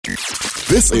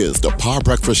This is the Power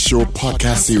Breakfast Show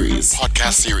podcast series.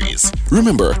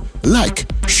 Remember, like,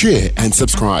 share, and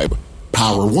subscribe.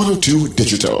 Power 102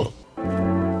 Digital.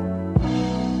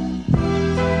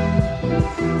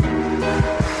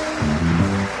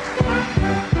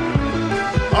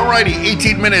 Alrighty,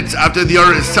 18 minutes after the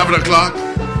hour is 7 o'clock.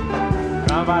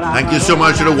 Thank you so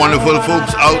much to the wonderful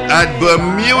folks out at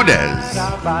Bermudez.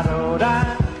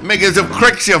 Makers of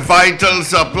Crixia Vital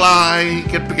Supply. You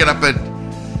can pick it up at,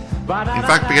 in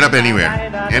fact, pick it up anywhere.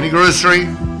 Any grocery,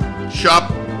 shop,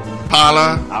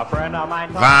 parlor,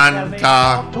 van,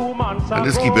 car, and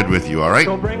just keep it with you, alright?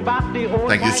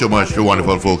 Thank you so much to the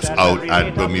wonderful folks out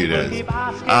at Bermudez.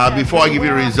 Before I give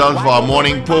you the results of our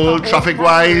morning poll,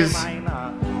 traffic-wise,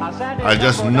 I'll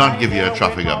just not give you a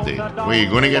traffic update. Where you're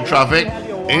going to get traffic,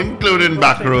 including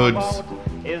back roads,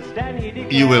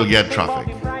 you will get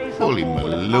traffic. Holy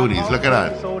malonies, look at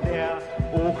that.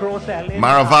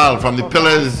 Maraval from the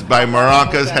Pillars by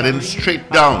Maracas heading straight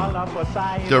down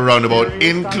to a roundabout,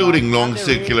 including Long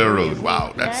Circular Road.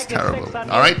 Wow, that's terrible.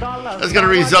 Alright, let's get the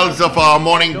results of our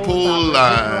morning poll,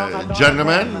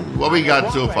 gentlemen. What we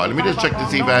got so far? Let me just check to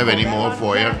see if I have any more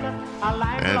for you.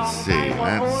 Let's see.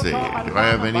 Do I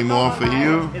have any more for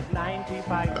you?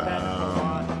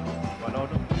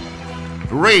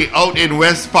 Ray out in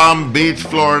West Palm Beach,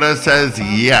 Florida says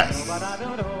yes.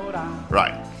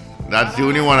 Right. That's the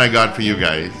only one I got for you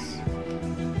guys.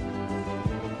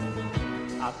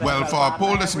 Well, for our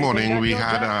poll this morning, we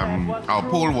had our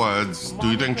poll words, do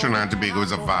you think Trinidad and Tobago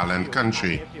is a violent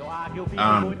country?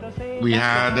 We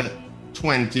had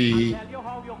 23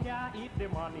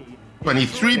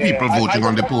 people voting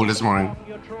on the poll this morning.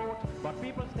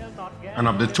 And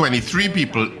of the 23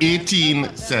 people,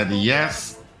 18 said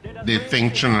yes, they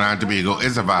think Trinidad and Tobago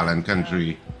is a violent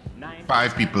country.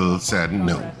 5 people said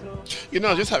no. You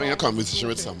know, just having a conversation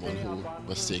with someone who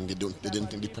was saying they didn't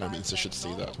think the Prime Minister should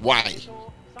say that. Why?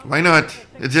 Why not?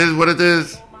 It is what it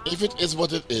is. If it is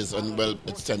what it is, and well,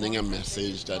 it's sending a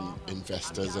message to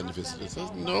investors and visitors.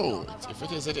 No, if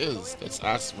it is, it is. Let's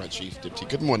ask my Chief Deputy.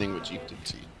 Good morning, my Chief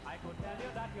Deputy.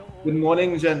 Good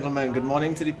morning, gentlemen. Good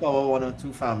morning to the Power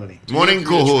 102 family. Morning,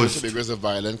 co-host. Tobago is a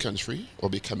violent country or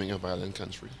becoming a violent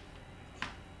country?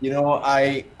 You know,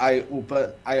 I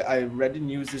read the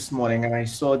news this morning and I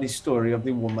saw the story of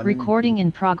the woman. Recording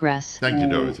in progress. Thank you,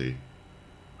 Dorothy.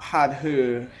 Had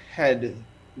her head,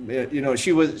 you know,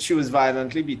 she was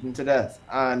violently beaten to death.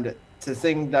 And to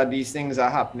think that these things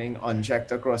are happening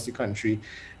unchecked across the country,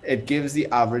 it gives the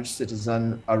average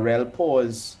citizen a real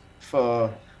pause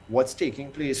for what's taking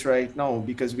place right now,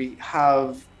 because we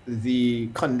have the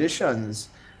conditions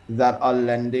that are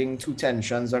lending to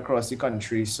tensions across the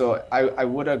country. So I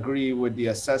would agree with the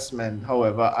assessment.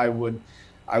 However, I would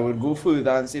go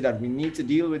further and say that we need to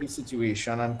deal with the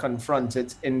situation and confront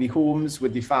it in the homes,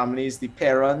 with the families, the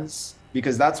parents,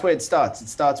 because that's where it starts. It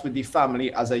starts with the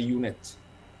family as a unit.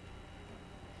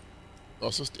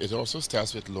 It also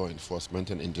starts with law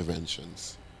enforcement and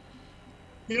interventions.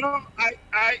 You know,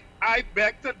 I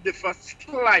beg to differ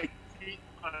slightly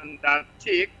on that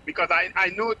take, because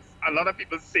I know a lot of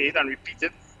people say it and repeat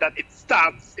it, that it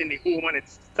starts in the home and it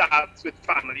starts with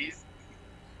families.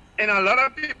 In a lot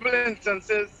of people's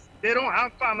instances, they don't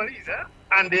have families,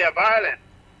 and they are violent.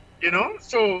 You know,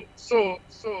 so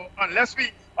unless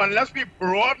we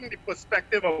broaden the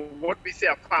perspective of what we say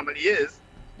a family is.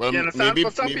 Well, maybe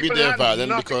they're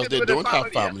violent because they don't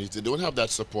have families. They don't have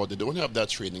that support. They don't have that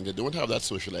training. They don't have that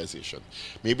socialization.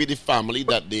 Maybe the family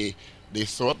that they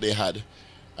thought they had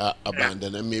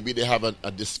abandoned, and maybe they have a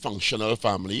dysfunctional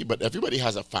family, but everybody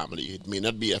has a family. It may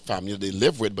not be a family they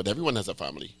live with, but everyone has a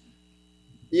family.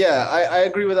 Yeah, I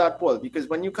agree with that, Paul, because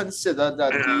when you consider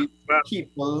that the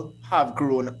people have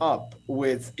grown up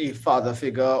with a father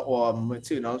figure or a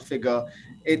maternal figure,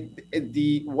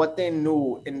 what they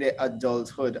know in their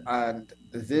adulthood and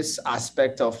this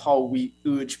aspect of how we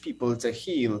urge people to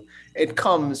heal, it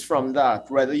comes from that.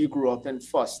 Whether you grew up in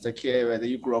foster care, whether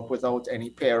you grew up without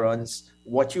any parents,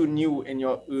 what you knew in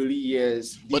your early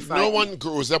years. But no one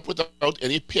grows up without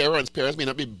any parents. Parents may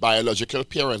not be biological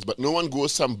parents, but no one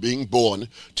goes from being born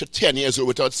to 10 years old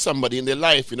without somebody in their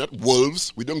life. We're not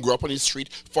wolves. We don't grow up on the street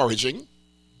foraging.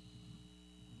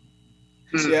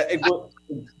 Yeah, it goes.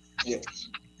 Yeah.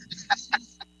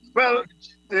 Well,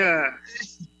 yeah.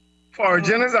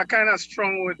 Foraging is a kind of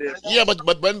strong word there. Yeah,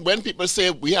 but when people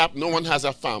say no one has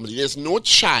a family, there's no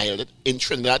child in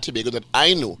Trinidad and Tobago that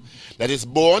I know that is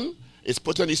born is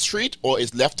put on the street or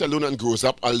is left alone and grows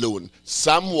up alone.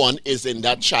 Someone is in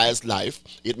that child's life.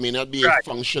 It may not be a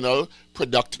functional,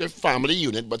 productive family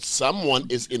unit, but someone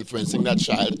is influencing that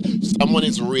child. Someone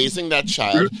is raising that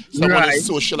child. Someone is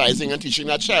socializing and teaching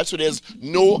that child. So there's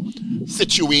no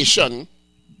situation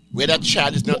where that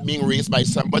child is not being raised by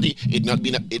somebody. It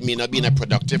may not be in a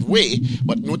productive way,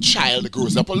 but no child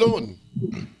grows up alone.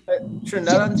 So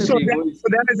then is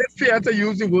it fair to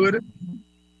use the word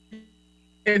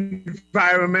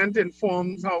environment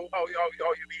informs how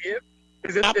you behave?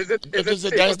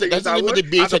 That's not even a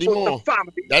debate anymore.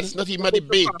 That is not even a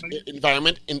debate.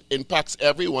 Environment impacts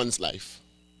everyone's life.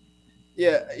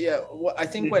 Yeah. Well, I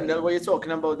think, Wendell, what you're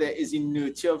talking about there is a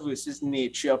nurture versus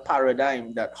nature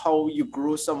paradigm, that how you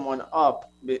grow someone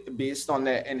up based on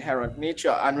their inherent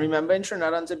nature. And remember, in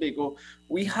Trinidad and Tobago,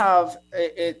 we have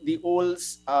the old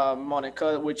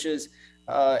moniker, which is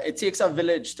it takes a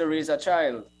village to raise a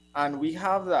child. And we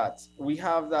have that.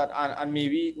 And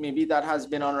maybe that has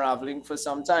been unraveling for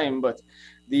some time. But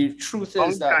the truth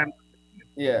is that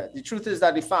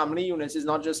the family unit is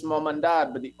not just mom and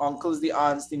dad, but the uncles, the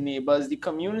aunts, the neighbors, the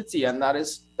community. And that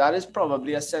is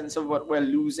probably a sense of what we're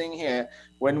losing here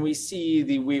when we see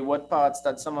the wayward paths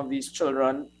that some of these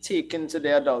children take into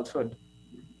their adulthood.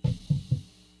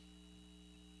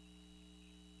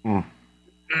 Well,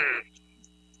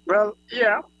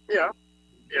 yeah.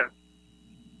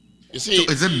 You see,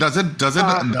 so does it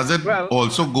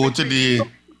also go to the,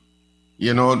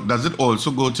 does it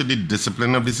also go to the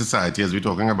discipline of the society as we're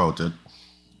talking about it?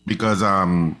 Because,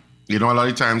 a lot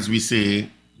of times we say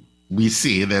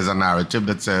there's a narrative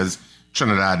that says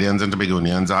Trinidadians and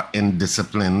Tobagonians are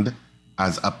indisciplined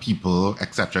as a people,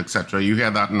 etc., etc. You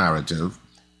hear that narrative.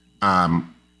 I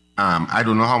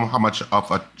don't know how much of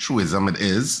a truism it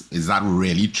is. Is that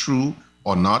really true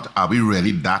or not? Are we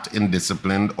really that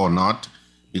indisciplined or not?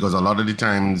 Because a lot of the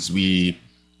times we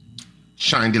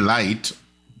shine the light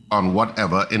on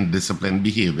whatever indisciplined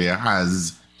behavior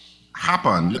has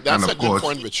happened. That's a good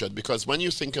point, Richard, because when you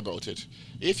think about it,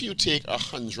 if you take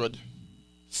 100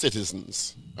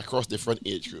 citizens across different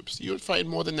age groups, you'll find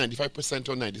more than 95%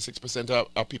 or 96%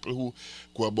 are people who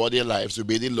go about their lives,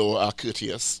 obey the law, are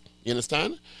courteous. You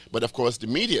understand? But of course, the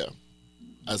media,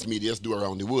 as medias do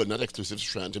around the world, not exclusive to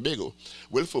Trinidad and Tobago,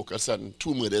 will focus on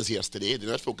 2 murders yesterday. They're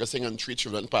not focusing on 3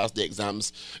 children passed the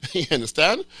exams, you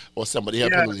understand? Or somebody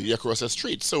helping across the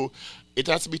street. So it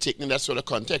has to be taken in that sort of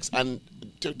context. And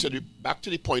back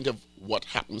to the point of what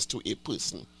happens to a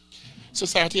person.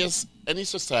 Any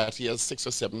society has 6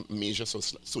 or 7 major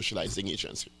socializing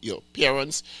agents. Your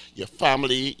parents, your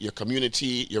family, your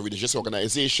community, your religious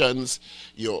organizations,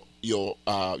 your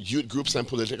youth groups and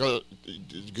political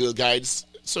girl guides.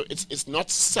 So it's not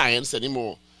science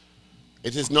anymore.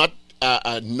 It is not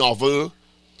a novel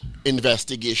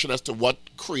investigation as to what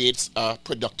creates a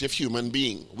productive human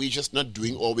being. We're just not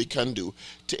doing all we can do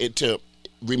to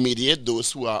remediate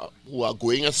those who are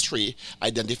going astray,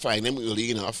 identifying them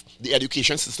early enough. The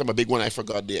education system, a big one I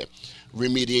forgot there.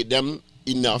 Remediate them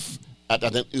enough at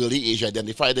an early age,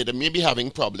 identify that they may be having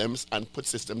problems and put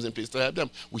systems in place to help them.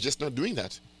 We're just not doing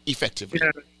that effectively.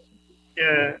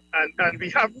 Yeah. And we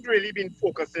haven't really been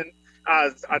focusing,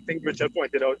 as I think Richard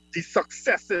pointed out, the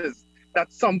successes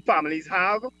that some families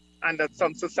have and that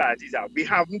some societies have. We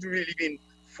haven't really been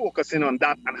focusing on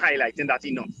that and highlighting that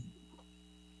enough.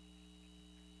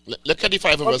 Look at the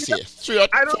 5 of us here. 4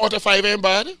 out of 5 ain't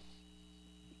bad.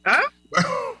 Huh?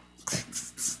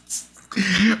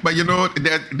 But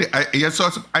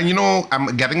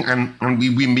I'm getting, and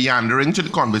we meandering to the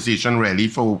conversation really,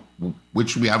 for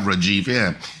which we have Rajiv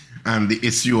here, and the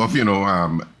issue of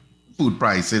food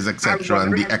prices, etc.,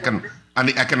 and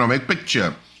the economic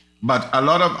picture. But a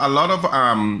lot of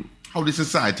how the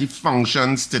society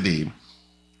functions today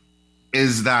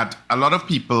is that a lot of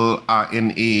people are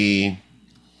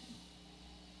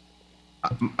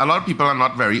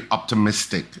not very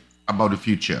optimistic about the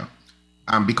future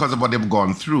because of what they've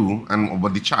gone through and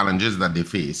about the challenges that they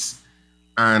face.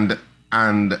 And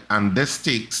this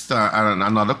takes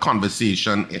another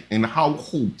conversation in how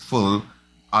hopeful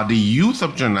are the youth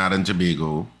of Trinidad and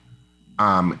Tobago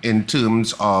in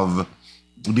terms of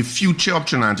the future of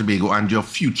Trinidad and Tobago and your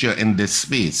future in this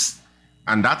space.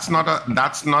 And that's not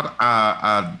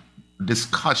a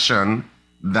discussion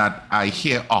that I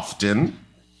hear often.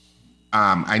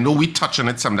 I know we touch on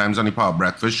it sometimes on the Power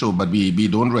Breakfast show, but we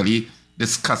don't really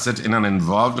discuss it in an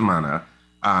involved manner.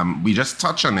 We just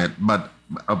touch on it, but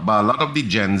a lot of the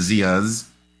Gen Zers,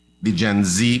 the Gen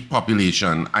Z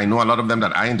population, I know a lot of them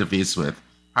that I interface with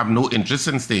have no interest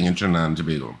in staying in Trinidad and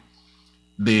Tobago.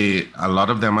 A lot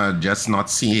of them are just not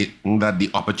seeing that the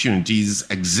opportunities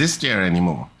exist here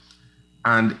anymore.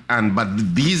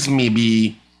 But these may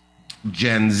be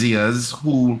Gen Zers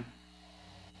who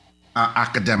are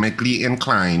academically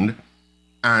inclined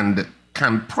and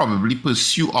can probably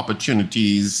pursue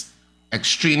opportunities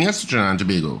extraneous to Trinidad and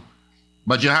Tobago.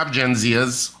 But you have Gen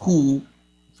Zers who,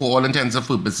 for all intents and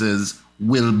purposes,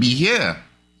 will be here.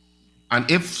 And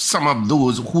if some of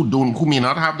those who may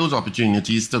not have those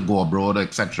opportunities to go abroad,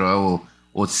 etc.,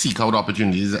 or seek out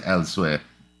opportunities elsewhere,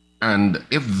 and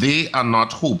if they are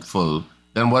not hopeful,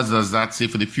 then what does that say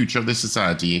for the future of the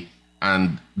society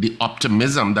and the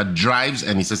optimism that drives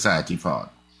any society forward?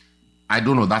 I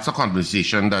don't know. That's a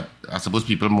conversation that I suppose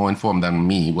people more informed than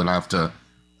me will have to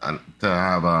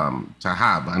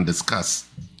have and discuss.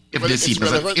 If they see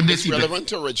it's relevant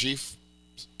to Rajiv,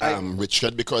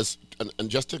 Richard, because and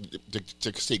just to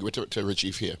segue to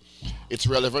Rajiv here, it's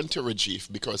relevant to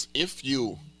Rajiv because if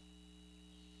you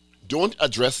don't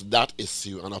address that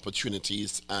issue and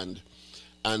opportunities and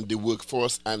the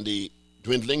workforce and the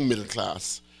dwindling middle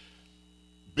class,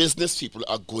 business people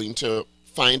are going to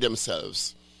find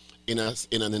themselves in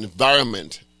an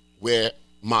environment where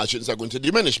margins are going to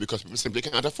diminish because people simply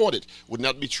can't afford it. Wouldn't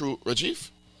that be true, Rajiv?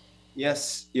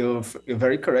 Yes, you're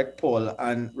very correct, Paul.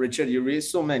 And Richard, you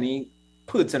raised so many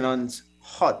pertinent,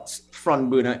 hot front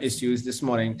burner issues this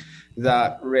morning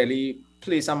that really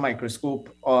place a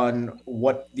microscope on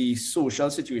what the social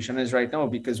situation is right now.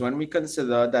 Because when we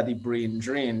consider that the brain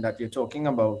drain that you're talking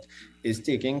about is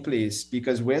taking place,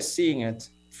 because we're seeing it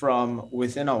from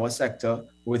within our sector,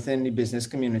 within the business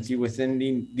community, within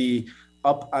the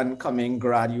up and coming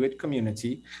graduate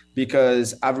community,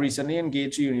 because I've recently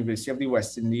engaged the University of the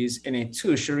West Indies in a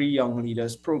tertiary young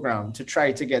leaders program to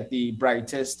try to get the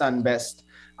brightest and best,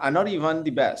 and not even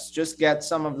the best, just get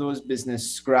some of those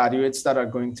business graduates that are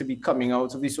going to be coming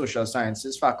out of the social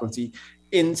sciences faculty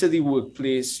into the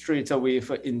workplace straight away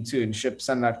for internships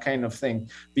and that kind of thing,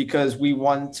 because we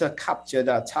want to capture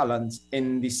that talent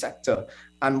in the sector.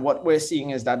 And what we're seeing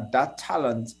is that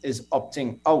talent is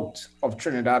opting out of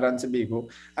Trinidad and Tobago.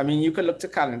 I mean, you could look to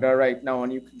Canada right now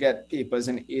and you could get papers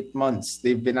in 8 months.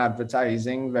 They've been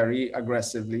advertising very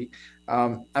aggressively,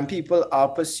 and people are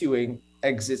pursuing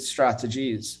exit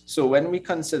strategies. So when we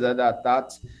consider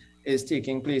that is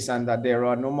taking place and that there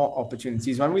are no more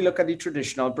opportunities, when we look at the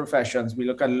traditional professions, we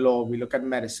look at law, we look at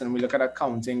medicine, we look at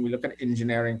accounting, we look at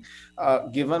engineering,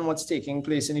 given what's taking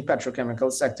place in the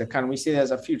petrochemical sector, can we say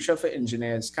there's a future for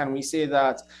engineers? Can we say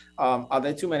that, are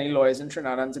there too many lawyers in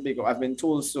Trinidad and Tobago? I've been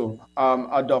told so.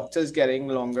 Are doctors getting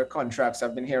longer contracts?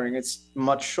 I've been hearing it's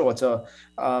much shorter.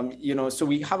 So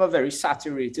we have a very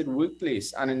saturated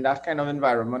workplace. And in that kind of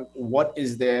environment, what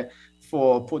is there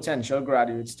for potential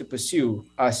graduates to pursue,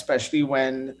 especially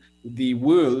when the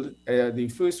world,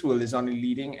 the first world, is on the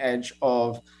leading edge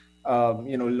of,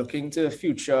 looking to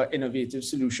future innovative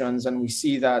solutions. And we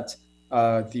see that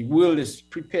the world is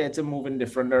prepared to move in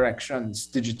different directions: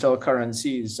 digital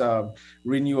currencies,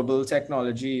 renewable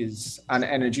technologies, and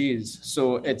energies.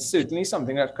 So it's certainly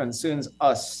something that concerns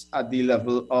us at the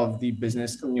level of the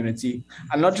business community,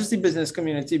 and not just the business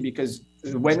community, because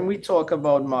when we talk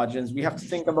about margins, we have to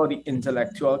think about the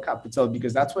intellectual capital,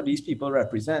 because that's what these people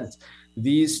represent.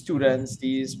 These students,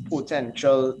 these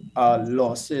potential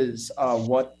losses are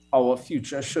what our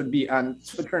future should be. And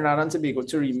for Trinidad and Tobago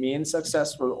to remain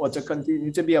successful or to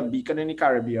continue to be a beacon in the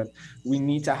Caribbean, we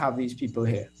need to have these people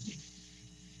here.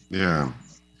 Yeah.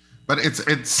 But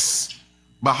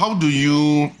but how do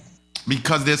you,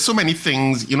 because there's so many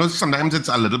things, sometimes it's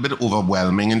a little bit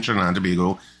overwhelming in Trinidad and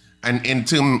Tobago, and in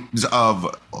terms of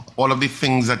all of the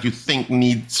things that you think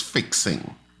needs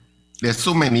fixing. There's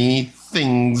so many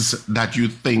things that you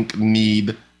think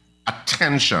need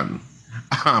attention.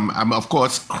 Of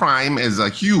course, crime is a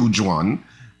huge one,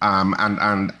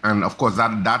 and of course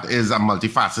that is a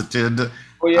multifaceted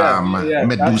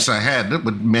Medusa head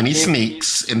with many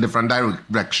snakes in different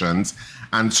directions.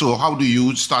 And so, how do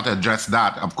you start to address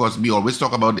that? Of course, we always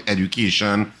talk about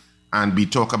education, and we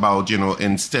talk about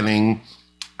instilling,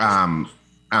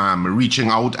 reaching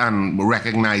out and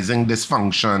recognizing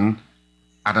dysfunction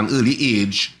at an early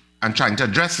age and trying to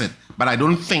address it. But I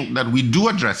don't think that we do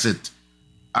address it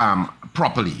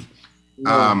properly.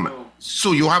 No.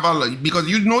 So you have because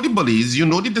the bullies, the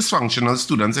dysfunctional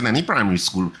students in any primary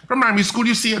school. From primary school,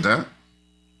 you see it,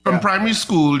 From primary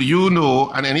school,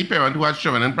 and any parent who has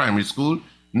children in primary school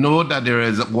know that there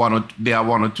are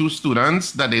one or two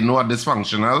students that they know are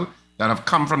dysfunctional, that have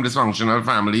come from dysfunctional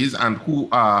families, and who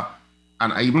are,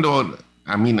 and even though,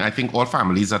 I think all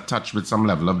families are touched with some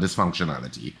level of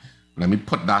dysfunctionality. Let me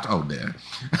put that out there.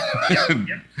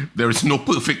 There is no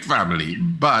perfect family,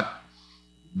 but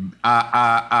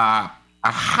a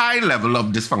high level of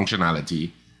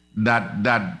dysfunctionality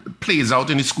that plays out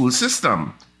in the school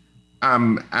system.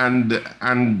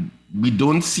 And we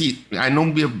don't see. I know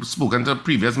we have spoken to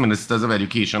previous ministers of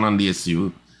education on the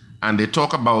issue, and they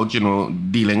talk about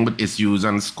dealing with issues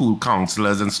and school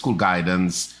counselors and school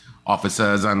guidance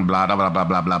officers and blah blah blah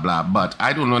blah blah blah. But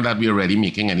I don't know that we're already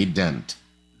making any dent.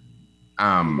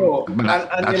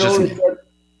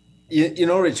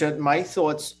 Richard, my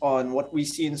thoughts on what we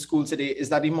see in school today is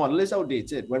that the model is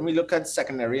outdated. When we look at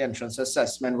secondary entrance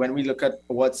assessment, when we look at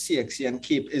what CXC and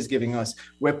CAPE is giving us,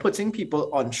 we're putting people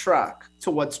on track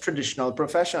towards traditional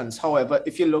professions. However,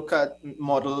 if you look at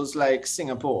models like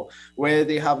Singapore, where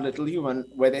they have little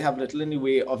in the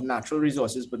way of natural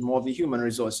resources, but more of the human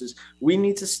resources, we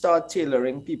need to start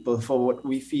tailoring people for what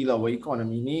we feel our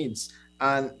economy needs.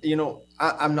 And,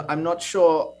 I'm not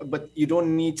sure, but you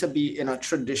don't need to be in a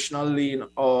traditional lane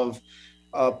of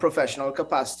professional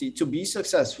capacity to be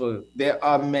successful. There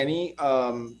are many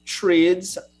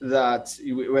trades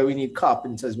where we need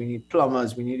carpenters, we need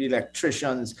plumbers, we need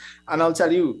electricians. And I'll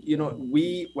tell you,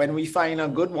 when we find a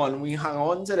good one, we hang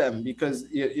on to them because,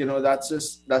 that's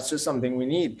just something we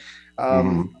need.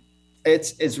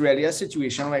 It's really a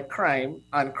situation where crime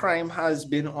has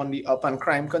been on the up, and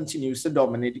crime continues to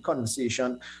dominate the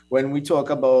conversation when we talk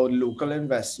about local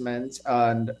investment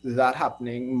and that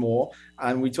happening more,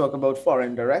 and we talk about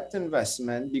foreign direct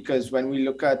investment, because when we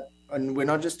look at, and we're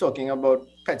not just talking about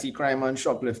petty crime and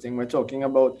shoplifting, we're talking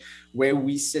about where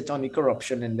we sit on the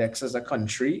corruption index as a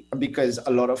country, because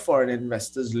a lot of foreign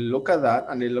investors look at that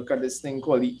and they look at this thing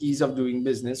called the ease of doing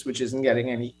business, which isn't getting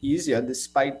any easier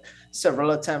despite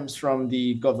several attempts from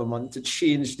the government to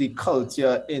change the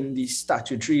culture in the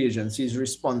statutory agencies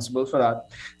responsible for that.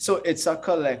 So it's a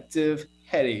collective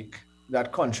headache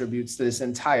that contributes to this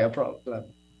entire problem.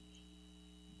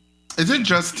 Is it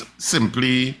just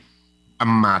simply a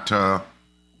matter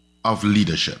of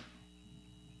leadership?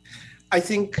 I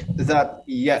think that,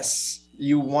 yes,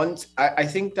 I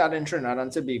think that in Trinidad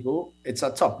and Tobago, it's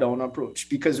a top-down approach,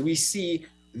 because we see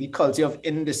the culture of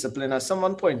indiscipline. As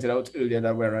someone pointed out earlier,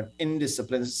 that we're an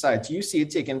indisciplined society. You see it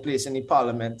taking place in the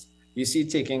parliament, you see it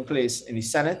taking place in the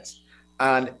Senate,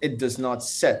 and it does not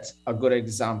set a good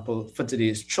example for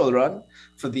today's children,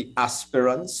 for the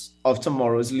aspirants of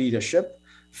tomorrow's leadership,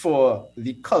 for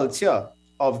the culture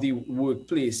of the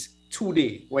workplace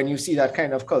today. When you see that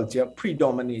kind of culture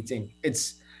predominating,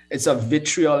 it's a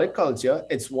vitriolic culture.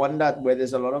 It's one where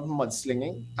there's a lot of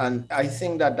mudslinging, and I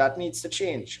think that needs to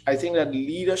change. I think that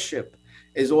leadership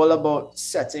is all about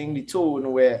setting the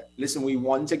tone where, listen, we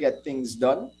want to get things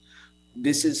done.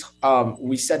 This is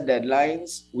we set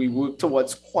deadlines, we work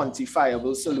towards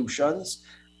quantifiable solutions,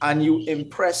 and you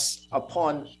impress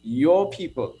upon your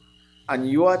people and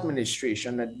your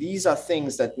administration that these are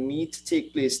things that need to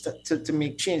take place to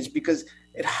make change, because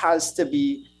it has to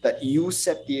be that you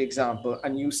set the example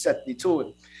and you set the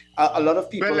tone. A lot of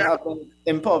people have been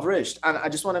impoverished, and I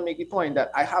just want to make the point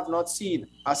that I have not seen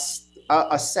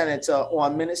a senator or a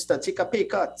minister take a pay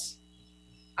cut.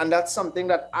 And that's something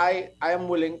that I am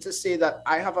willing to say that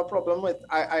I have a problem with.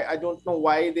 I don't know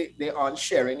why they aren't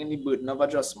sharing in the burden of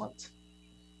adjustment.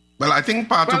 Well, I think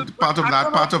part of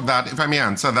that, if I may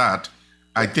answer that,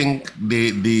 I think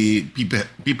the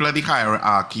people at the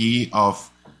hierarchy of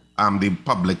the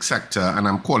public sector, and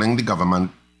I'm calling the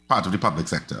government part of the public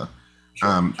sector.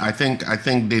 Sure. I think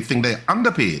they think they're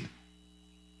underpaid,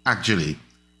 actually,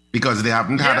 because they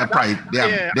haven't had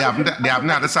they haven't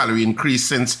had a salary increase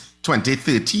since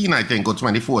 2013, I think, or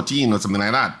 2014, or something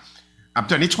like that. Up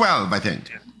 2012, I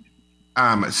think.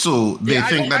 So they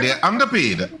think that they're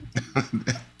underpaid.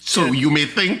 So you may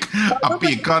think a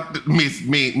pay cut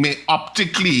may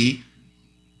optically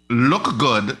look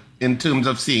good in terms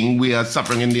of saying we are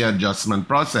suffering in the adjustment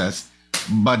process,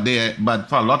 but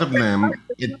for a lot of them,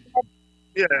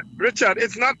 Richard,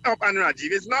 it's not up, and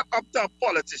Rajiv, it's not up to a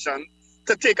politician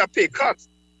to take a pay cut.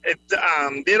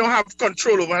 They don't have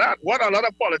control over that. What a lot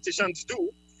of politicians do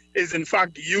is, in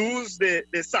fact, use the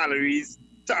salaries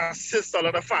to assist a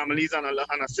lot of families and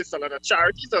assist a lot of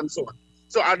charities and so on.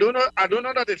 So I don't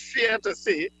know that it's fair to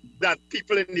say that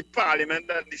people in the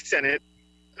parliament and the Senate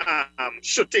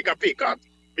should take a pay cut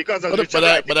because of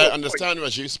but I understand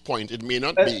Rajiv's point. It may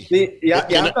not be.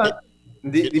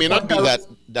 It may not be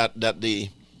that the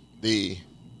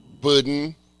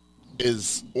burden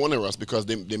is onerous because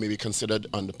they may be considered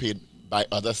underpaid by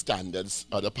other standards,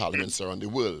 other parliaments around the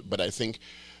world. But I think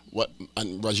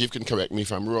and Rajiv can correct me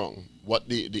if I'm wrong, what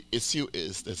the issue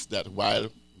is that while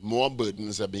more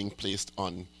burdens are being placed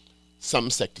on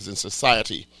some sectors in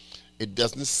society, it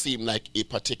doesn't seem like a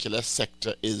particular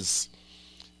sector is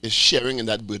sharing in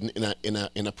that burden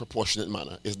in a proportionate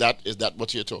manner. Is that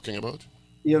what you're talking about?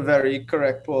 You're very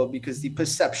correct, Paul, because the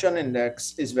perception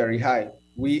index is very high.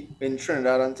 We in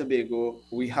Trinidad and Tobago,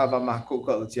 we have a macro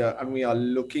culture, and we are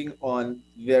looking on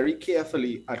very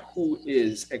carefully at who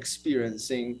is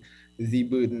experiencing the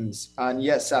burdens. And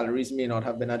yes, salaries may not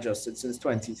have been adjusted since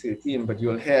 2013, but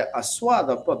you'll hear a swath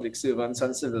of public servants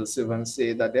and civil servants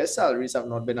say that their salaries have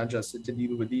not been adjusted to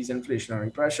deal with these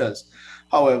inflationary pressures.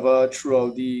 However,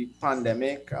 throughout the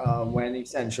pandemic, when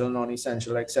essential,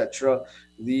 non-essential, etc.,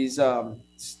 these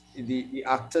the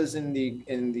actors in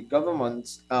the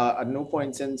government at no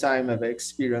point in time have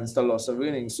experienced a loss of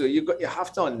earnings. So you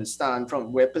have to understand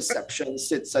from where perception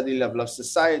sits at the level of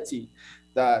society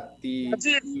that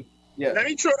Let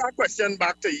me throw that question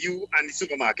back to you and the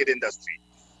supermarket industry,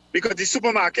 because the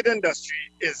supermarket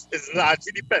industry is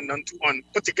largely dependent on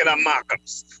particular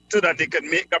markups so that they can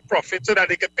make a profit, so that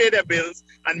they can pay their bills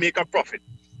and make a profit.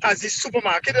 Has the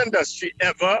supermarket industry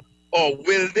ever, or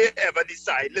will they ever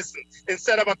decide, listen,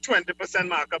 instead of a 20%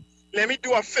 markup, let me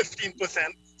do a 15%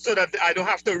 so that I don't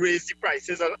have to raise the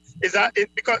prices? Or is that it?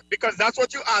 Because that's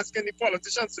what you're asking the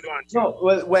politicians to do, aren't you? No,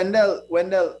 well,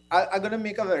 Wendell, I'm going to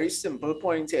make a very simple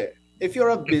point here. If you're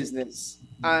a business,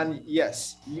 and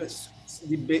yes,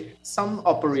 some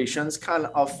operations can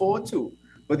afford to,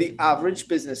 but the average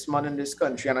businessman in this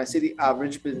country, and I say the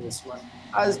average businessman,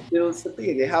 has bills to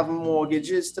pay. They have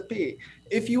mortgages to pay.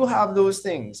 If you have those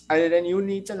things, then you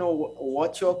need to know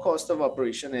what your cost of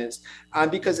operation is. And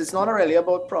because it's not really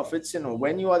about profits,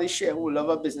 when you are the shareholder of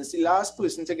a business, the last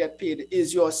person to get paid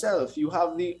is yourself. You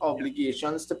have the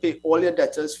obligations to pay all your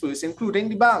debtors first, including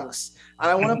the banks. And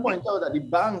I want to point out that the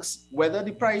banks, whether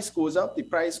the price goes up, the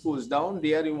price goes down,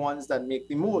 they are the ones that make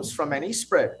the most from any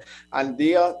spread. And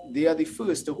they are the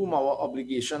first to whom our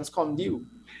obligations come due.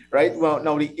 Right. Well,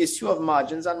 now the issue of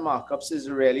margins and markups is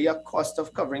really a cost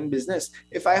of covering business.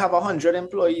 If I have 100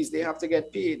 employees, they have to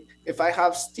get paid. If I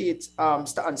have state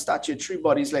and statutory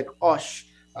bodies like OSH,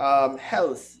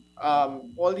 health,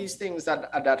 all these things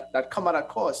that come at a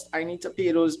cost, I need to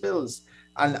pay those bills.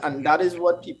 And that is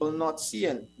what people not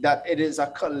seeing, that it is a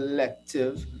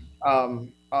collective,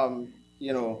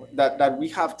 that we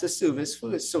have to service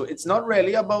first. So it's not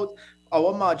really about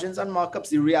our margins and markups.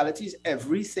 The reality is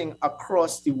everything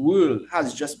across the world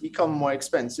has just become more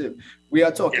expensive. We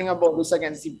are talking about this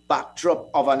against the backdrop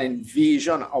of an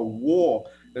invasion, a war.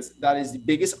 That is the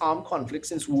biggest armed conflict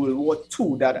since World War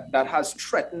II that has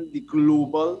threatened the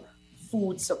global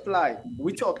food supply.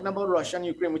 We're talking about Russia and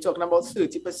Ukraine. We're talking about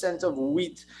 30% of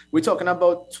wheat. We're talking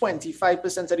about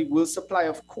 25% of the world supply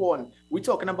of corn. We're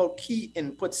talking about key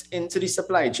inputs into the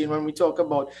supply chain when we talk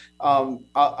about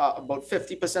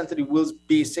 50% of the world's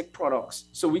basic products.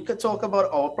 So we could talk about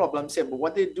our problems here, but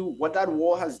what that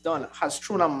war has done has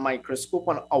thrown a microscope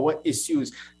on our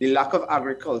issues: the lack of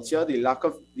agriculture, the lack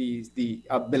of the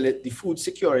food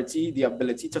security, the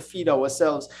ability to feed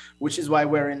ourselves, which is why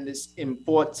we're in this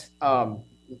import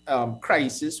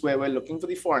crisis, where we're looking for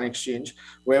the foreign exchange,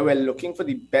 where we're looking for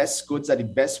the best goods at the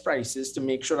best prices to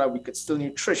make sure that we could still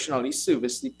nutritionally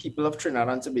service the people of Trinidad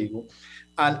and Tobago,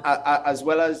 and as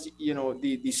well as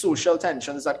the social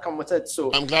tensions that come with it.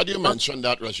 So I'm glad you mentioned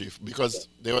that, Rajiv, because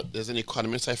there's an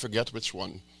economist, I forget which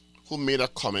one, who made a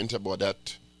comment about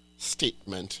that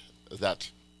statement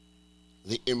that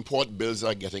the import bills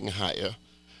are getting higher.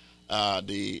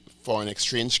 The foreign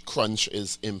exchange crunch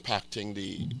is impacting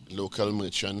the local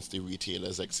merchants, the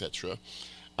retailers, etc.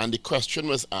 And the question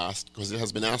was asked, because it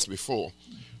has been asked before,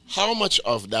 how much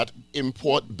of that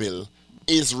import bill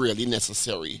is really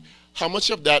necessary? How much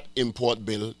of that import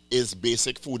bill is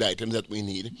basic food items that we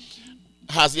need?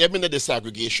 Has there been a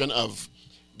disaggregation of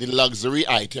the luxury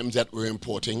items that we're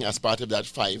importing as part of that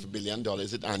 $5 billion,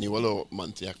 is it annual or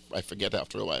monthly? I forget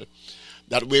after a while.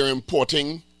 That we're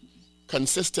importing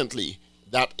consistently,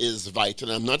 that is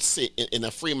vital. I'm not saying in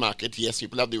a free market, yes,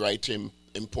 people have the right to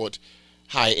import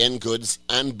high-end goods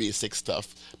and basic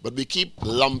stuff, but we keep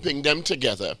lumping them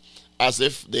together as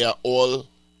if they are all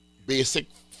basic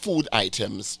food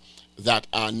items that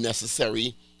are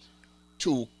necessary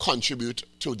to contribute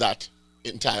to that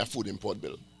entire food import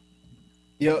bill.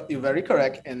 You're very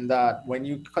correct in that when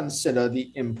you consider the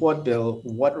import bill,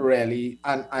 what really,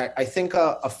 and I think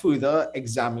a further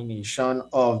examination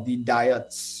of the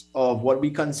diets of what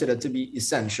we consider to be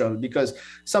essential, because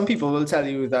some people will tell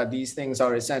you that these things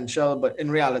are essential, but in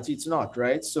reality, it's not,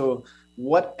 right? So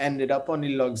what ended up on the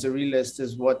luxury list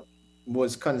is what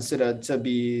was considered to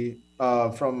be,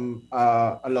 from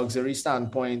a luxury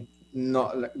standpoint,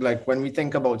 not like when we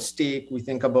think about steak, we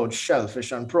think about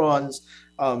shellfish and prawns,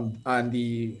 and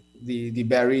the the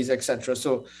berries, etc.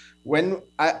 So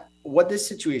what this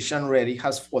situation really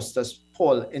has forced us,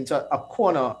 Paul, into a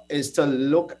corner is to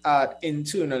look at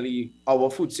internally our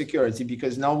food security,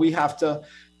 because now we have to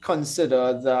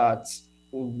consider that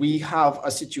we have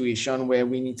a situation where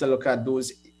we need to look at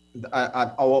those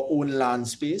at our own land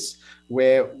space,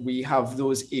 where we have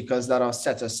those acres that are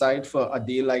set aside for a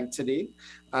day like today,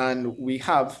 and we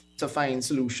have to find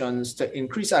solutions to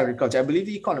increase agriculture. I believe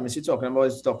the economist you're talking about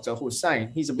is Dr.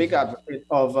 Hossain. He's a big advocate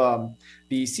of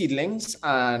the seedlings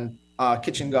and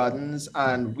kitchen gardens,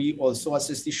 and we also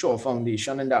assist the Shaw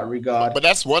Foundation in that regard. But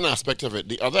that's one aspect of it.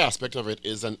 The other aspect of it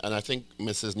is, and I think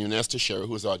Mrs. Nunes Teixeira,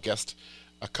 who's our guest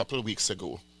a couple of weeks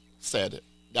ago, said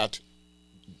that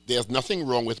there's nothing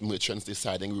wrong with merchants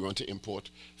deciding we want to import,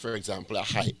 for example, a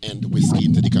high-end whiskey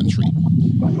into the country.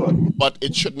 But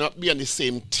it should not be on the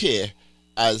same tier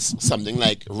as something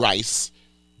like rice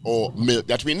or milk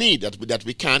that we need, that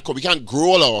we can't grow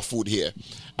all our food here.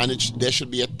 And there should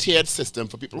be a tiered system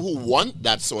for people who want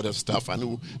that sort of stuff and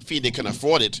who feel they can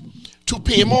afford it to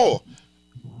pay more.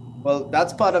 Well,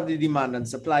 that's part of the demand and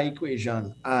supply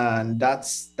equation, and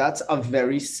that's a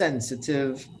very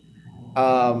sensitive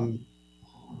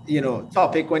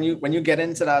topic when you get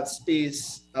into that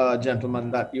space,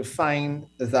 gentlemen, that you find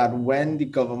that when the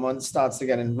government starts to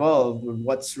get involved with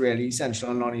what's really essential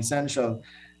and non-essential,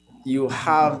 you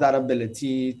have that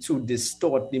ability to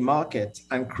distort the market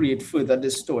and create further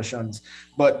distortions.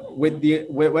 But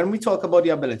when we talk about the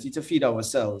ability to feed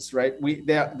ourselves, right,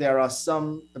 there are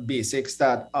some basics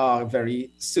that are very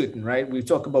certain, right? We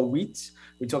talk about wheat,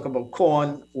 we talk about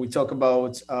corn, we talk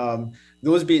about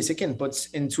those basic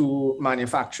inputs into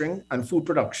manufacturing and food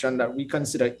production that we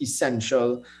consider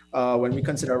essential when we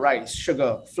consider rice,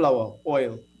 sugar, flour,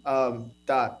 oil.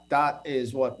 That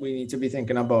is what we need to be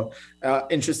thinking about.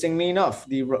 Interestingly enough,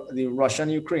 the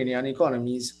Russian-Ukrainian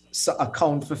economies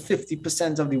account for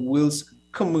 50% of the world's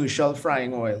commercial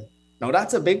frying oil. Now,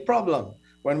 that's a big problem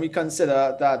when we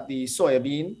consider that the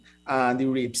soybean and the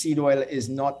rapeseed oil is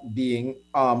not being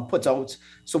put out.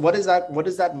 So what does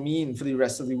that mean for the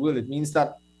rest of the world? It means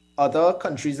that other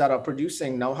countries that are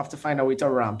producing now have to find a way to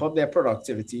ramp up their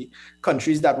productivity.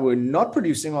 Countries that were not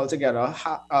producing altogether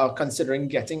are considering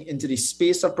getting into the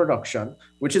space of production,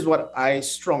 which is what I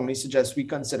strongly suggest we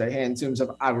consider here in terms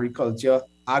of agriculture,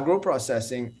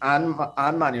 agro-processing,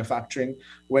 and manufacturing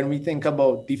when we think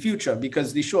about the future.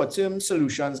 Because the short-term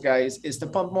solutions, guys, is to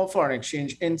pump more foreign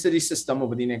exchange into the system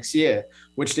over the next year,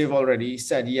 which they've already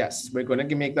said, yes, we're going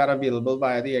to make that available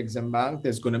via the Exim Bank.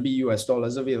 There's going to be US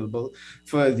dollars available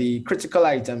for the critical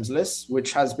items list,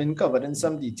 which has been covered in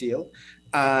some detail.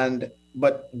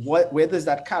 But where does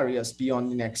that carry us beyond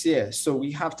the next year? So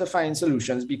we have to find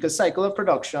solutions, because cycle of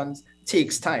production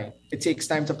takes time. It takes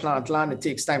time to plant land. It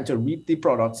takes time to reap the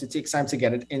products. It takes time to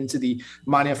get it into the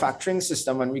manufacturing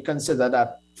system. When we consider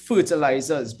that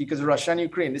fertilizers, because Russia and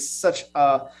Ukraine is such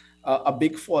a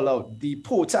big fallout, the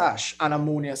potash and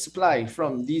ammonia supply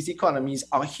from these economies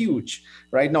are huge.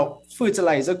 Right now,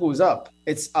 fertilizer goes up.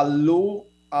 It's a low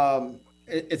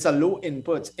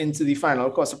input into the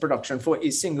final cost of production for a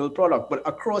single product. But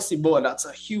across the board, that's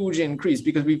a huge increase,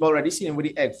 because we've already seen it with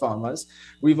the egg farmers.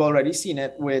 We've already seen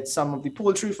it with some of the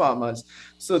poultry farmers.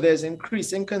 So there's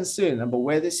increasing concern about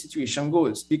where this situation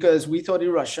goes, because we thought the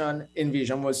Russian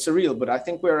invasion was surreal, but I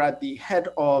think we're at the head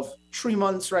of 3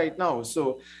 months right now.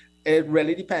 So it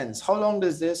really depends. How long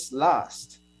does this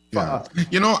last? Yeah.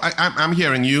 I'm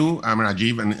hearing you,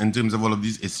 Rajiv, in terms of all of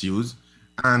these issues.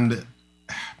 And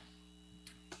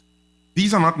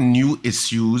these are not new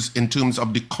issues in terms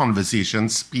of the conversation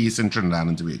space in Trinidad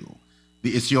and Tobago.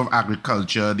 The issue of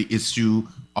agriculture, the issue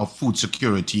of food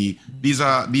security, these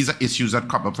are issues that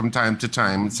crop up from time to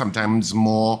time, sometimes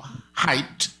more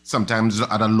hyped, sometimes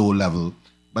at a low level,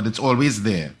 but it's always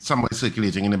there, somewhere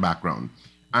circulating in the background.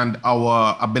 And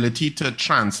our ability to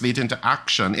translate into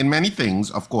action in many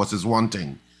things, of course, is one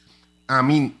thing. I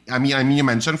mean, you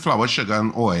mentioned flour, sugar,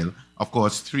 and oil. Of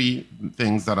course, 3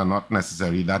 things that are not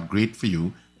necessarily that great for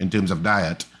you in terms of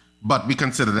diet, but we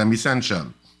consider them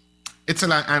essential.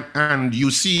 And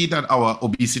you see that our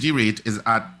obesity rate is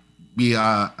at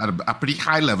a pretty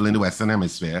high level in the Western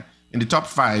Hemisphere, in the top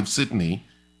 5 certainly,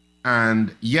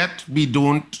 and yet we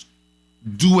don't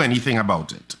do anything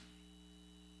about it.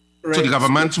 Right. So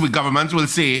the government will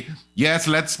say, yes,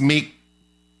 let's make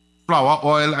flour,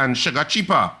 oil, and sugar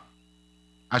cheaper,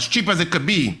 as cheap as it could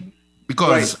be.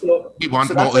 Because we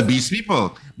want more obese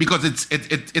people. Because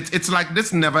it's like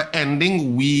this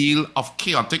never-ending wheel of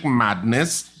chaotic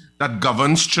madness that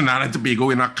governs Trinidad and Tobago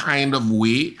in a kind of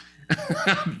way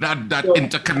that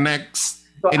interconnects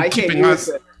in keeping us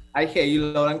I hear you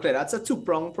loud and clear. That's a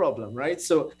two-pronged problem, right?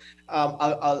 So,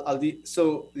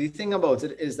 so the thing about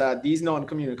it is that these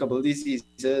non-communicable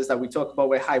diseases that we talk about,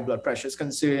 where high blood pressure is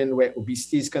concerned, where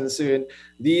obesity is concerned,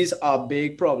 these are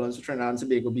big problems for Trinidad and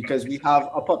Tobago because we have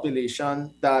a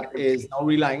population that is now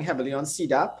relying heavily on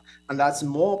CDAP, and that's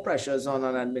more pressures on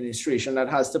an administration that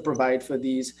has to provide for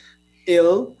these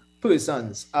ill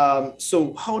persons.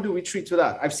 So how do we treat with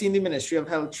that? I've seen the Ministry of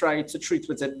Health try to treat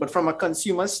with it, but from a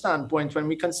consumer standpoint, when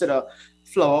we consider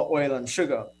flour, oil, and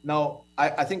sugar. Now,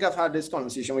 I think I've had this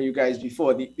conversation with you guys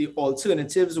before. The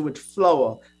alternatives with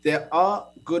flour, there are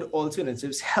good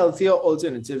alternatives, healthier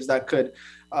alternatives that could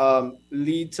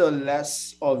lead to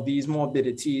less of these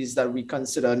morbidities that we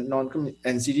consider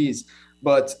non-NCDs.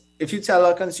 But if you tell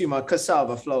a consumer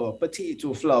cassava flour,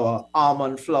 potato flour,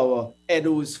 almond flour,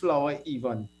 Edo's flour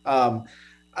even,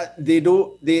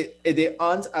 they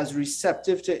aren't as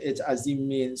receptive to it as the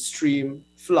mainstream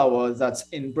flour that's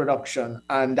in production.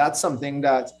 And that's something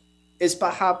that is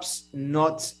perhaps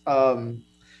not,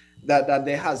 that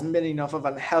there hasn't been enough of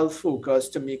a health focus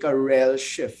to make a real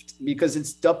shift, because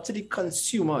it's up to the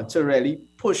consumer to really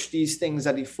push these things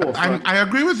at the forefront. I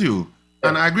agree with you.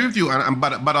 And I agree with you,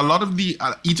 but a lot of the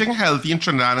eating healthy in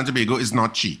Trinidad and Tobago is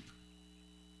not cheap.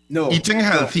 No. Eating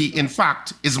healthy, in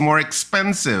fact, is more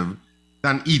expensive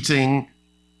than eating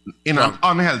in an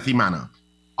unhealthy manner.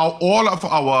 All of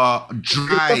our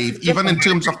drive, even in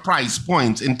terms of price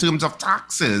points, in terms of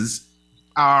taxes,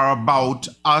 are about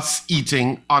us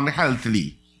eating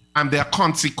unhealthily. And there are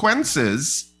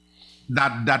consequences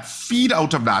that feed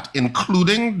out of that,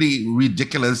 including the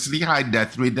ridiculously high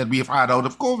death rate that we've had out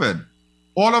of COVID.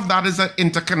 All of that is an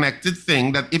interconnected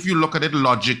thing that if you look at it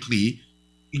logically,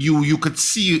 you could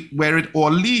see where it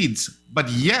all leads. But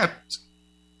yet,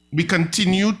 we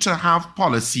continue to have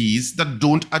policies that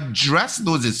don't address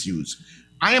those issues.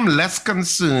 I am less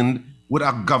concerned with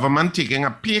a government taking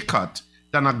a pay cut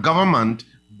than a government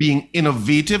being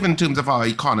innovative in terms of our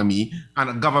economy,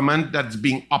 and a government that's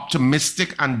being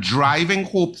optimistic and driving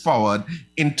hope forward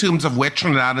in terms of where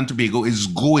Trinidad and Tobago is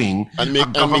going. And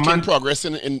making progress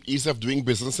in ease of doing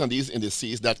business and these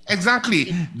indices that...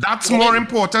 Exactly. That's more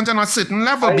important on a certain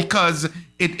level because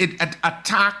it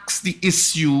attacks the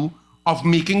issue of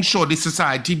making sure the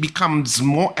society becomes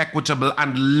more equitable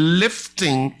and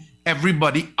lifting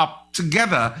everybody up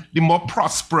together. The more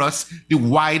prosperous, the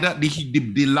wider,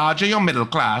 the larger your middle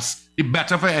class, the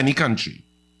better for any country.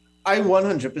 I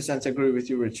 100% agree with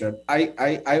you, Richard. I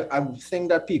think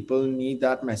that people need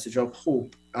that message of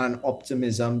hope and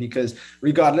optimism, because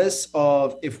regardless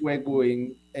of if we're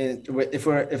going,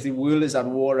 if the world is at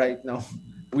war right now,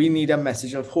 we need a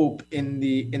message of hope in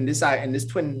this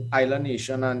twin island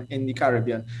nation and in the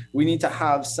Caribbean. We need to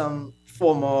have some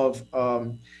form of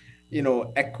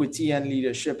equity and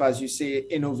leadership. As you say,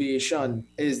 innovation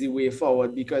is the way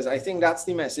forward, because I think that's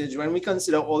the message. When we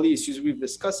consider all the issues we've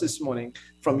discussed this morning,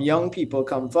 from young people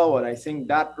come forward, I think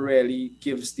that really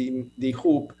gives the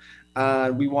hope.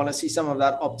 And we want to see some of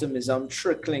that optimism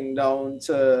trickling down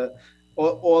to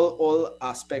all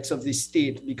aspects of the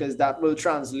state, because that will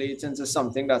translate into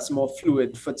something that's more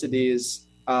fluid for today's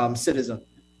citizen.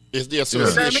 Is the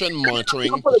association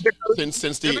monitoring,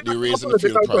 since the raise in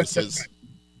fuel prices,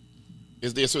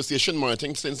 is the association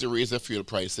monitoring since the raise of fuel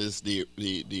prices,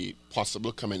 the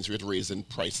possible commensurate raise in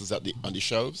prices on the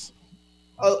shelves?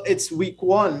 Well, it's week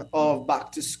one of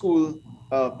back to school,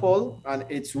 Paul, and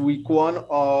it's week one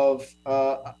of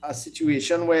a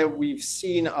situation where we've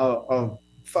seen,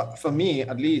 for me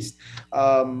at least,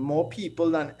 more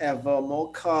people than ever,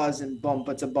 more cars in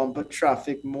bumper to bumper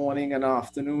traffic morning and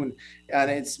afternoon. And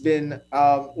it's been,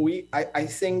 I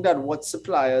think that what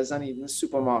suppliers and even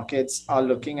supermarkets are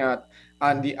looking at,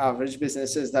 and the average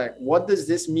business, is like, what does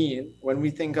this mean when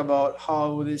we think about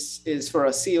how this is for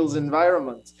a sales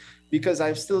environment? Because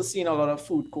I've still seen a lot of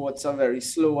food courts are very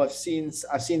slow. I've seen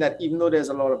that even though there's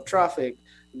a lot of traffic,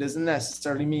 it doesn't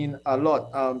necessarily mean a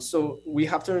lot. So we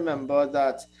have to remember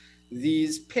that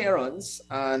these parents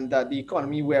and that the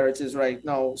economy where it is right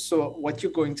now. So what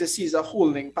you're going to see is a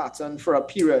holding pattern for a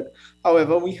period.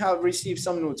 However, we have received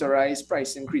some notarized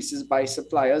price increases by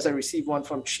suppliers. I received one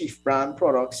from Chief Brand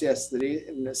Products yesterday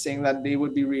saying that they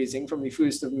would be raising from the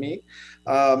 1st of May.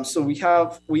 So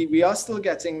we are still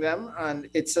getting them, and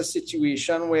it's a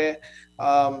situation where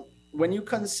when you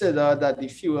consider that the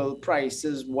fuel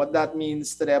prices, what that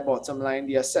means to their bottom line,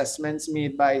 the assessments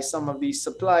made by some of these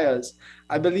suppliers,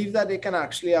 I believe that they can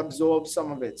actually absorb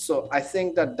some of it. So I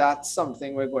think that that's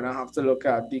something we're going to have to look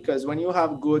at, because when you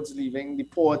have goods leaving the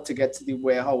port to get to the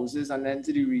warehouses and then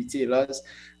to the retailers,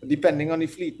 depending on the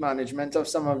fleet management of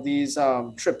some of these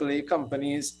AAA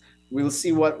companies, we'll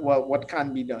see what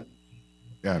can be done.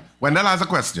 Yeah. Wendell has a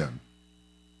question.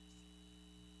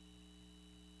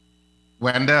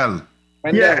 Wendell.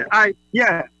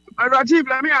 Rajiv,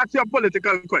 let me ask you a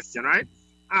political question, right?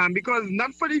 Because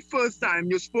not for the first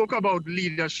time you spoke about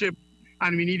leadership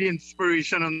and we need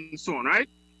inspiration and so on, right?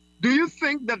 Do you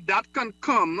think that that can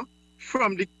come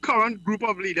from the current group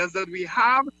of leaders that we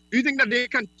have? Do you think that they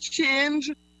can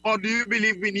change, or do you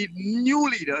believe we need new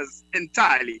leaders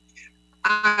entirely?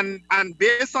 And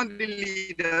based on the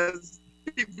leaders,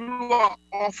 people who are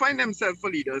offering themselves for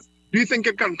leaders, do you think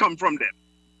it can come from them?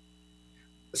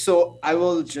 So I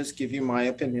will just give you my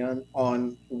opinion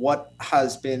on what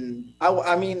has been.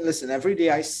 I mean, listen. Every day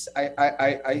I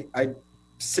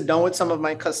sit down with some of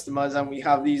my customers, and we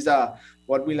have these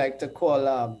what we like to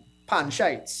call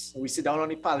panshites. We sit down on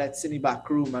the pallets in the back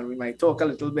room, and we might talk a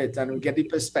little bit, and we get the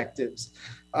perspectives.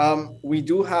 We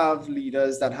do have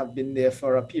leaders that have been there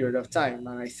for a period of time,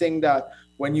 and I think that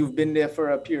when you've been there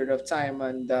for a period of time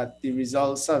and that the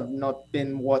results have not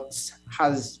been what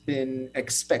has been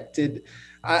expected.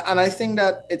 And I think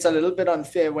that it's a little bit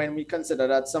unfair when we consider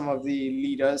that some of the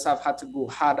leaders have had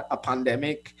a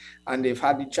pandemic and they've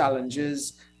had the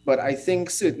challenges. But I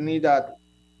think certainly that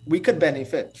we could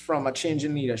benefit from a change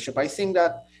in leadership. I think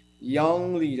that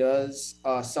young leaders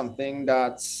are something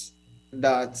that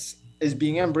is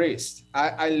being embraced.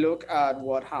 I look at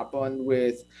what happened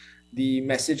with the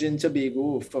message in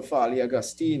Tobago for Farley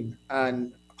Augustine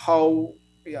and how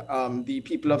the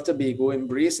people of Tobago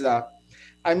embrace that.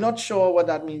 I'm not sure what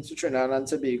that means to Trinidad and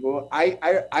Tobago. I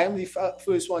am the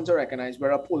first one to recognize we're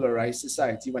a polarized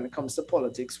society when it comes to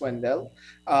politics, Wendell.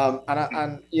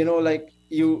 And you know, like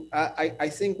I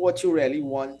think what you really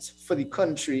want for the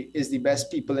country is the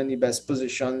best people in the best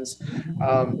positions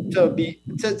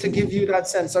to give you that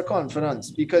sense of confidence.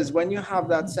 Because when you have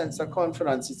that sense of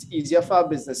confidence, it's easier for a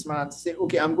businessman to say,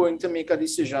 okay, I'm going to make a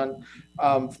decision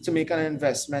to make an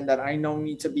investment that I now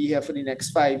need to be here for the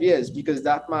next 5 years, because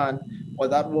that man or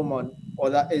that woman or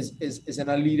that is in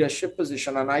a leadership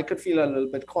position, and I could feel a little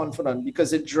bit confident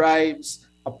because it drives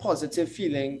a positive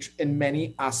feeling in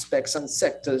many aspects and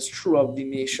sectors throughout the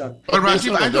nation. But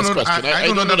Rajiv, I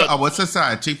don't know that our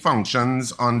society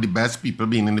functions on the best people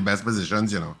being in the best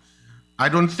positions, you know. I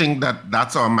don't think that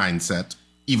that's our mindset,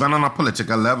 even on a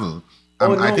political level.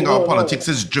 I think our politics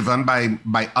is driven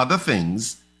by other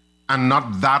things and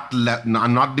not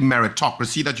not the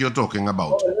meritocracy that you're talking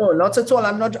about. No, not at all.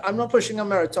 I'm not pushing a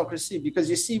meritocracy, because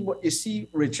you see,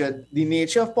 Richard, the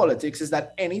nature of politics is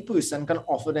that any person can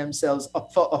offer themselves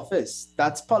up for office.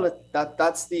 That's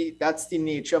the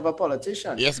nature of a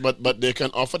politician. Yes, but they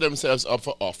can offer themselves up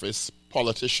for office.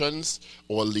 Politicians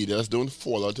or leaders don't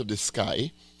fall out of the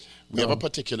sky. We have a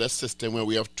particular system where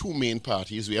we have two main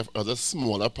parties. We have other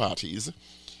smaller parties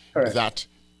that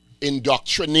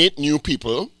indoctrinate new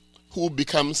people who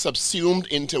become subsumed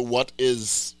into what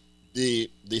is the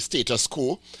status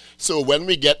quo. So when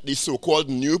we get the so-called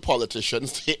new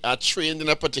politicians, they are trained in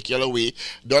a particular way,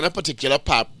 done a particular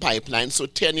pipeline. So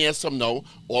 10 years from now,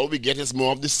 all we get is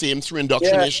more of the same through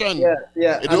indoctrination.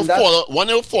 Yeah. One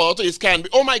will fall out of his can be,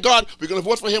 oh my God, we're going to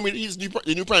vote for him. He's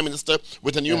the new prime minister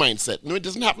with a new mindset. No, it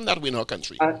doesn't happen that way in our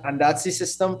country. And that's the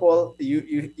system, Paul.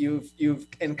 You've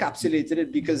encapsulated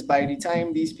it, because by the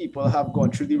time these people have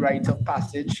gone through the rite of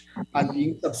passage and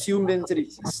being subsumed into the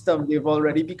system, they've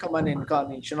already become an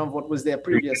incarnation of what was their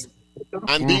previous.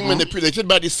 And being manipulated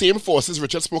by the same forces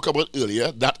Richard spoke about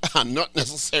earlier, that are not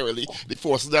necessarily the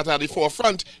forces that are at the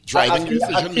forefront driving the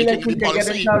decision making in the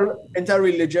policy. Into a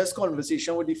religious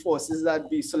conversation with the forces that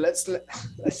be. So let's let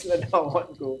that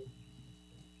one go.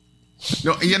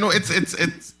 No, you know,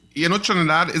 it's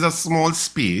Trinidad is a small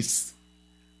space,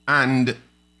 and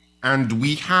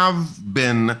we have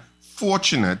been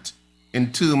fortunate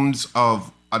in terms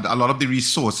of a lot of the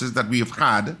resources that we have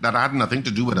had that had nothing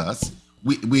to do with us.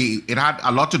 It had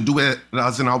a lot to do with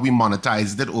us and how we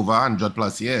monetized it over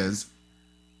 100+ years.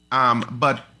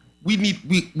 But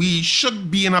we should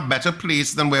be in a better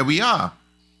place than where we are.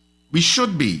 We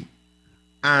should be.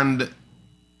 And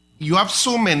you have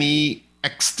so many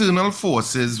external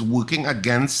forces working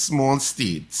against small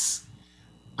states.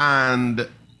 And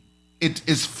it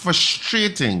is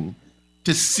frustrating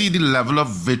to see the level of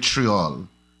vitriol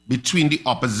between the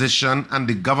opposition and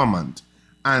the government.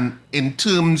 And in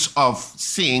terms of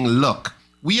saying, look,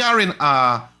 we are in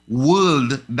a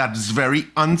world that is very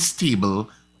unstable,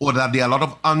 or that there are a lot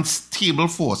of unstable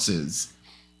forces.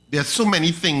 There's so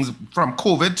many things, from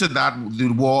COVID to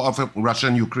the war of Russia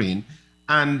and Ukraine,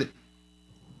 and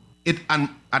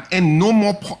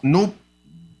no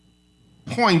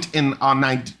point in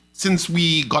since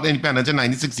we got independence in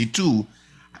 1962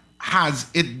 has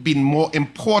it been more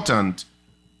important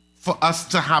for us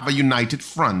to have a united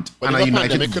front but and a united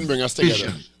pandemic can bring us together.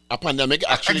 vision. A pandemic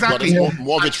actually Exactly. got us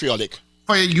more vitriolic.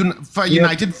 For a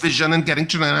united vision and getting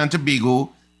Trinidad and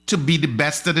Tobago to be the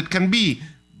best that it can be.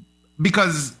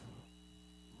 Because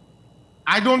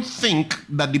I don't think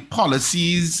that the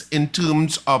policies in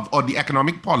terms of, or the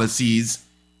economic policies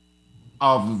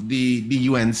of the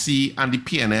UNC and the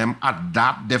PNM are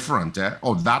that different,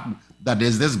 or that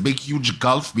there's this big, huge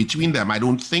gulf between them. I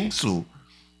don't think so.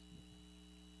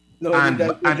 No,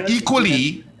 And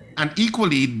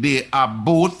equally, they are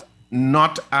both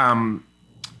not.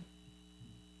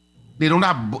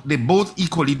 They both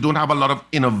equally don't have a lot of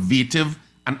innovative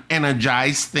and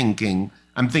energized thinking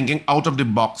and thinking out of the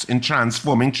box in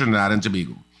transforming Trinidad and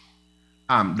Tobago.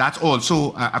 That's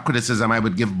also a criticism I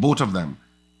would give both of them.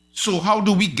 So how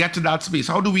do we get to that space?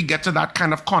 How do we get to that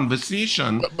kind of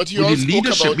conversation but you with all the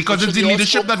leadership? About, because it's the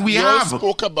leadership that we have. You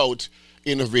spoke about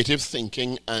innovative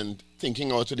thinking and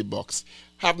thinking out of the box.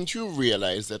 Haven't you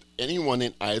realized that anyone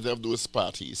in either of those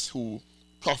parties who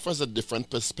proffers a different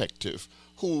perspective,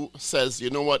 who says, you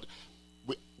know what,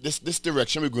 this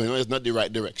direction we're going on is not the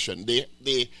right direction. They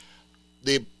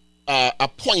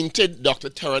appointed Dr.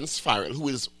 Terence Farrell, who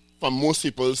is, from most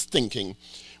people's thinking,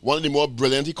 one of the more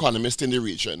brilliant economists in the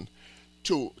region,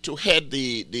 to head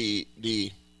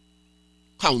the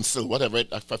council, whatever,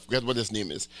 I forget what his name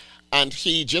is. And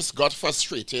he just got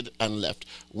frustrated and left.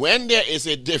 When there is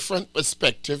a different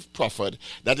perspective proffered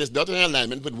that is not in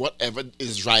alignment with whatever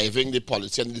is driving the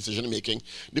policy and the decision making,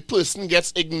 the person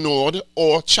gets ignored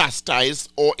or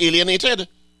chastised or alienated.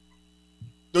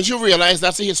 Don't you realize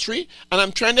that's a history? And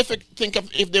I'm trying to think of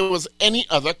if there was any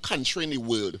other country in the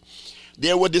world.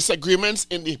 There were disagreements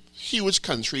in the huge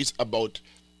countries about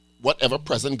whatever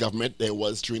present government there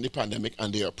was during the pandemic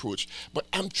and their approach. But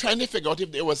I'm trying to figure out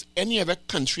if there was any other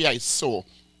country I saw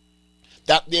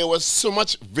that there was so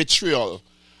much vitriol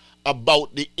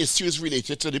about the issues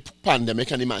related to the pandemic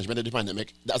and the management of the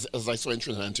pandemic as I saw in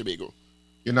Trinidad and Tobago.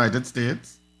 United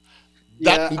States?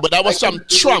 But that was from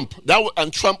Trump.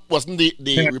 And Trump wasn't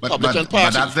the Republican Party.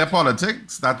 But that's their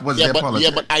politics. That was their politics.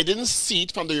 Yeah, but I didn't see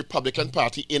it from the Republican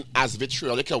Party in as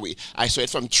vitriolic a way. I saw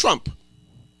it from Trump.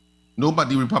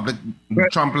 Nobody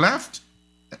Trump left,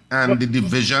 and the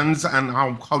divisions and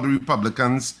how the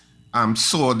Republicans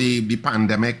saw the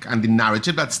pandemic and the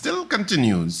narrative that still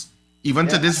continues, even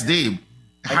to this day,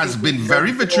 has been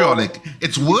very vitriolic.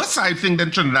 It's worse, I think,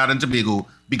 than Trinidad and Tobago,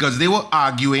 because they were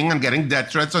arguing and getting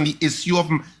death threats on the issue of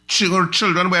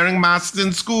children wearing masks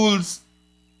in schools.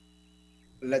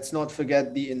 Let's not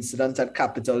forget the incident at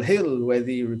Capitol Hill where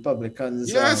the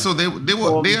Republicans... so they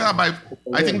are by...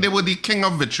 I think they were the king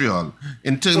of vitriol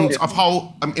in terms of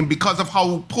how... and because of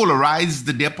how polarized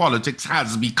their politics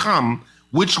has become,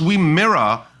 which we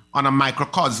mirror on a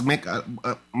microcosmic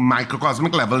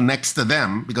level next to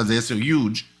them because they're so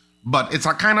huge. But it's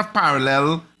a kind of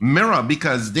parallel mirror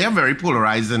because they're very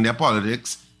polarized in their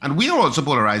politics and we are also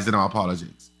polarized in our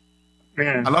politics.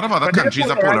 Yeah. A lot of other countries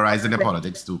are polarized in their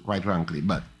politics too, quite frankly.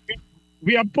 But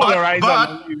we are polarized.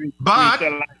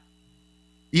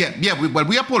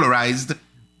 We are polarized.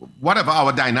 Whatever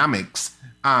our dynamics,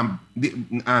 some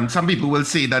people will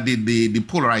say that the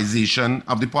polarization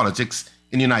of the politics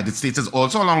in the United States is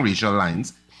also along racial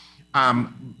lines.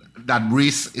 That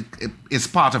race is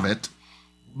part of it.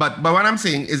 But what I'm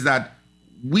saying is that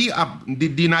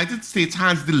the United States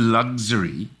has the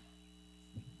luxury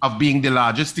of being the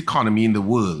largest economy in the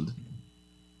world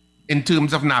in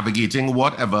terms of navigating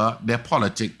whatever their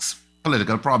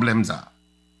political problems are.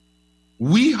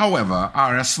 We, however,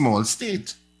 are a small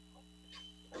state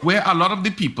where a lot of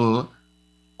the people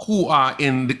who are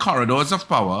in the corridors of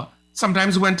power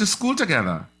sometimes went to school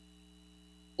together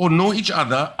or know each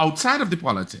other outside of the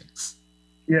politics.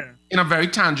 Yeah. In a very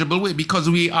tangible way, because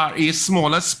we are a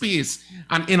smaller space.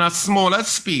 And in a smaller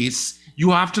space,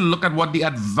 you have to look at what the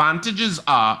advantages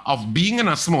are of being in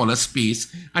a smaller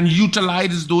space and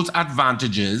utilize those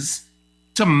advantages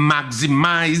to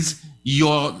maximize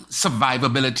your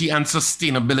survivability and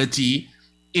sustainability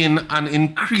in an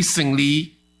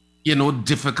increasingly,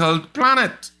 difficult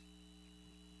planet.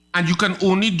 And you can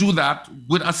only do that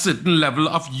with a certain level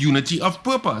of unity of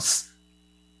purpose.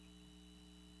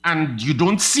 And you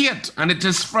don't see it. And it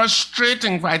is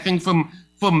frustrating, I think, from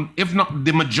if not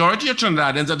the majority of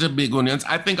Trinidadians and Tobagonians,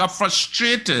 I think are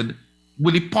frustrated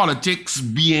with the politics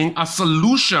being a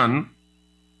solution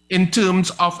in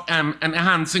terms of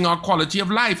enhancing our quality of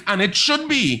life. And it should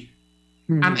be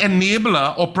an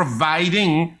enabler or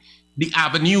providing the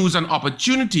avenues and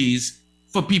opportunities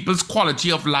for people's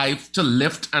quality of life to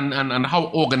lift and how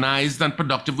organized and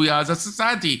productive we are as a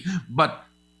society. But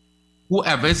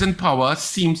whoever is in power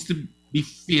seems to be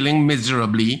failing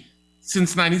miserably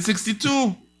since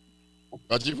 1962.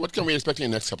 Rajiv, what can we expect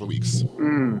in the next couple of weeks?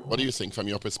 What do you think from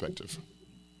your perspective?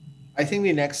 I think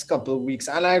the next couple of weeks,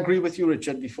 and I agree with you,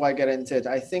 Richard, before I get into it,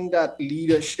 I think that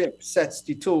leadership sets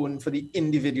the tone for the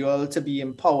individual to be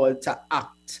empowered to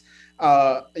act.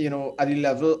 At the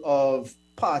level of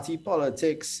party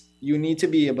politics, you need to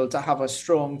be able to have a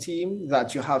strong team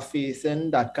that you have faith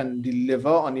in, that can deliver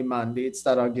on the mandates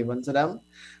that are given to them,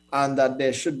 and that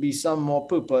there should be some more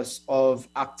purpose of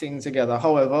acting together.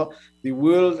 However, the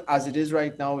world as it is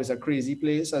right now is a crazy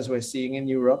place, as we're seeing in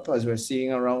Europe, as we're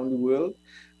seeing around the world.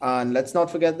 And let's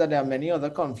not forget that there are many other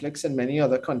conflicts in many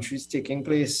other countries taking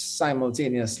place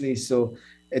simultaneously. So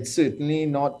it's certainly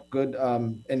not good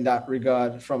in that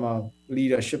regard from a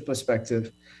leadership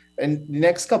perspective. In the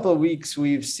next couple of weeks,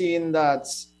 we've seen that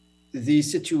the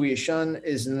situation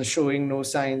is showing no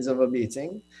signs of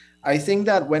abating. I think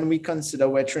that when we consider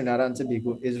where Trinidad and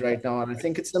Tobago is right now, and I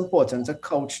think it's important to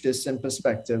couch this in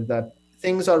perspective, that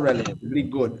things are relatively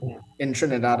good in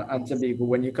Trinidad and Tobago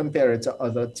when you compare it to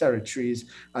other territories.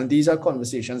 And these are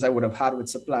conversations I would have had with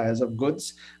suppliers of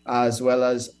goods as well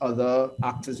as other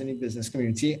actors in the business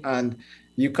community. And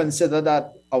you consider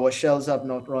that our shelves have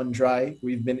not run dry.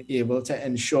 We've been able to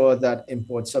ensure that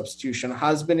import substitution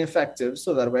has been effective,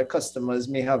 so that where customers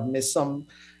may have missed some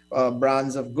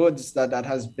brands of goods, that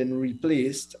has been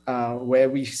replaced, where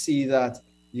we see that,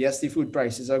 yes, the food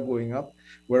prices are going up.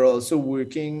 We're also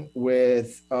working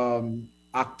with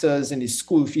actors in the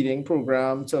school feeding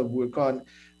program to work on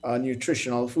a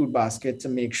nutritional food basket to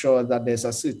make sure that there's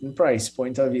a certain price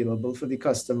point available for the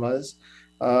customers.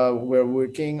 We're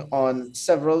working on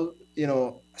several,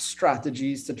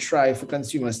 strategies to try for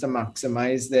consumers to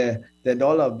maximize their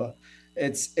dollar. But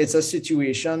it's a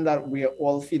situation that we are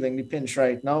all feeling the pinch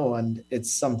right now, and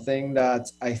it's something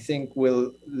that I think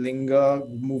will linger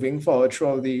moving forward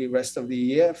throughout the rest of the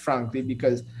year, frankly,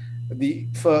 because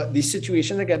for the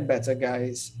situation to get better,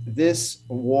 guys, this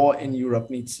war in Europe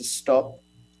needs to stop.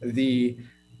 The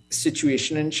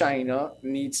situation in China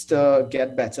needs to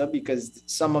get better, because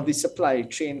some of the supply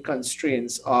chain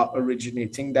constraints are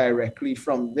originating directly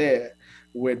from there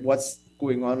with what's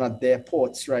going on at their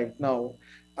ports right now.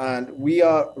 And we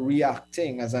are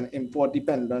reacting as an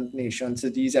import-dependent nation to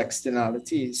these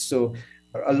externalities. So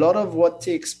a lot of what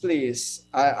takes place,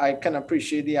 I can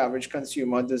appreciate the average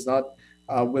consumer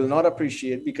will not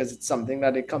appreciate, because it's something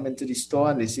that they come into the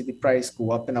store and they see the price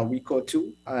go up in a week or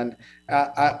two. And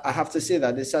I have to say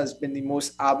that this has been the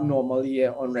most abnormal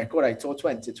year on record. I thought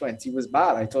 2020 was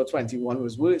bad. I thought 21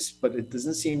 was worse, but it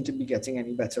doesn't seem to be getting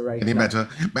any better right now. Any better.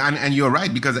 And you're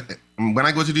right, because when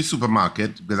I go to the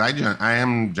supermarket, because I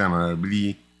am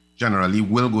generally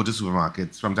will go to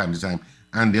supermarkets from time to time,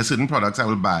 and there are certain products I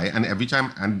will buy, and every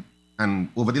time, and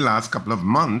over the last couple of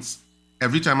months,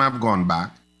 every time I've gone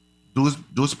back,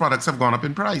 those products have gone up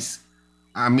in price.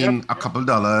 I mean, a couple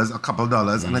dollars,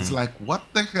 and it's like, what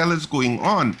the hell is going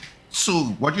on? So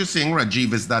what you're saying,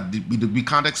 Rajiv, is that we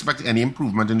can't expect any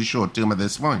improvement in the short term at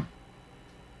this point.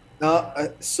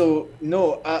 You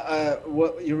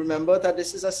remember that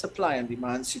this is a supply and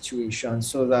demand situation,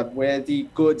 so that where the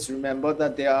goods, remember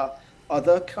that there are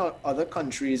other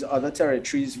countries, other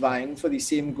territories vying for the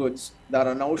same goods that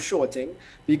are now shorting,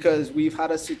 because we've had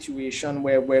a situation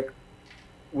where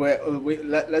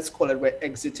let's call it, we're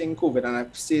exiting COVID, and I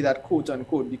say that quote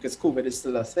unquote because COVID is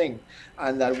still a thing,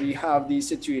 and that we have these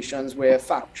situations where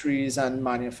factories and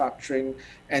manufacturing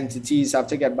entities have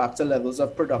to get back to levels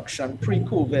of production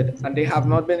pre-COVID, and they have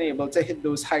not been able to hit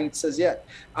those heights as yet.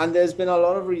 And there's been a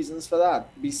lot of reasons for that.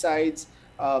 Besides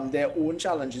their own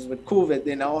challenges with COVID,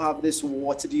 they now have this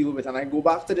war to deal with. And I go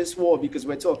back to this war because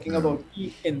we're talking about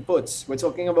key inputs. We're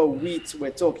talking about wheat.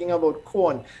 We're talking about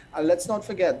corn. And let's not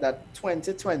forget that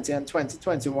 2020 and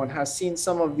 2021 has seen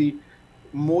some of the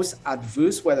most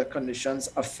adverse weather conditions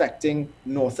affecting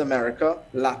North America,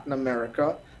 Latin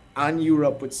America, and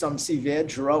Europe, with some severe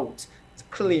drought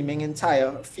claiming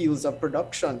entire fields of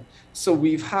production. So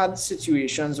we've had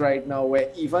situations right now where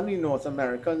even the North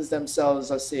Americans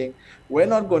themselves are saying, we're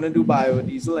not going to do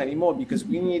biodiesel anymore because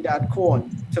we need that corn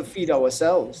to feed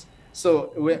ourselves.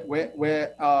 So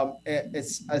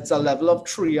it's a level of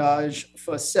triage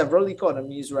for several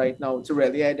economies right now to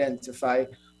really identify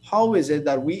how is it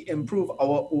that we improve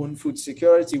our own food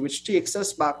security, which takes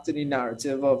us back to the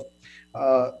narrative of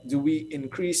do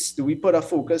we put a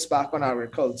focus back on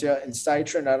agriculture inside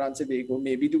Trinidad and Tobago?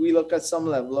 Maybe do we look at some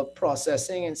level of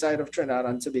processing inside of Trinidad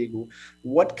and Tobago?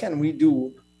 What can we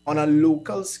do on a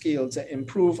local scale to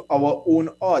improve our own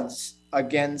odds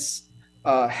against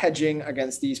hedging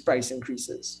against these price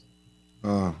increases?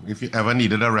 If you ever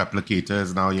needed a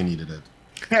replicator, now you needed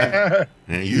it.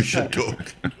 You should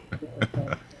talk.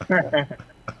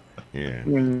 Yeah.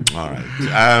 All right.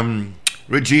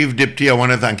 Rajiv Dipti, I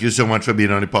want to thank you so much for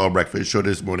being on the Power Breakfast show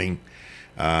this morning.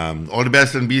 All the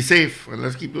best and be safe. And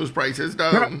let's keep those prices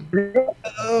down.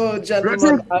 Oh,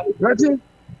 gentlemen. Rajiv,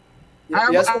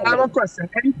 I have a question.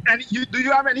 Do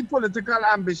you have any political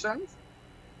ambitions?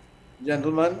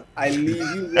 Gentlemen, I leave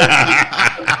you.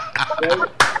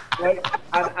 And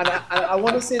I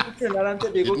want to say to Trinidad and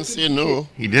Tobago. He didn't say no.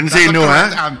 He didn't say no,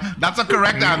 huh? That's a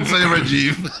correct answer,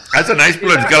 Rajiv. That's a nice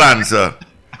political answer.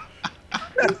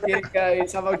 Okay,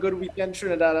 guys, have a good weekend,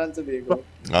 Trinidad and Tobago.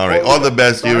 All right, all the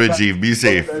best to you, Rajiv. Be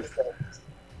safe.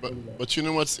 But you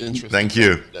know what's interesting? Thank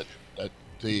you. That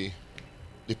the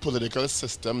political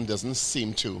system doesn't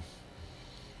seem to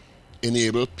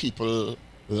enable people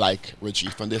like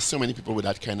Rajiv, and there's so many people with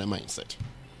that kind of mindset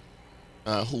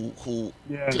who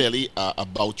clearly are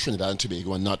about Trinidad and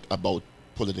Tobago and not about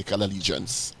political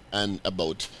allegiance and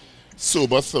about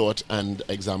sober thought and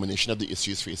examination of the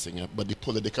issues facing it. But the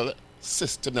political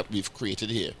system that we've created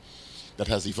here that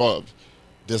has evolved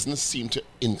doesn't seem to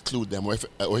include them, or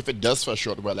if it does for a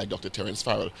short while, like Dr. Terence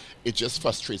Farrell, it just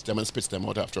frustrates them and spits them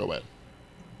out after a while.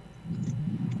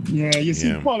 Yeah, you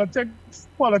see,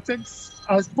 politics,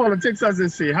 as they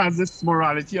say, has this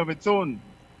morality of its own.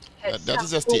 That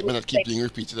is a statement that keeps being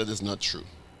repeated that is not true.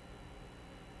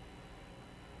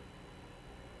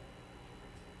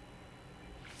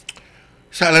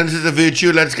 Silence is a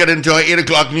virtue. Let's get into our 8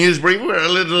 o'clock news brief. We're a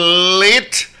little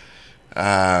late.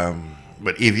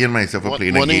 But Evie and myself are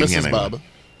playing a game here.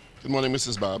 Good morning,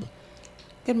 Mrs. Barb.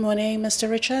 Good morning, Mr.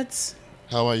 Richards.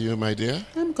 How are you, my dear?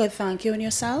 I'm good, thank you. And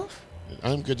yourself?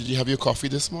 I'm good. Did you have your coffee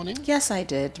this morning? Yes, I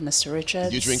did, Mr. Richards.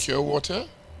 Did you drink your water?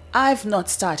 I've not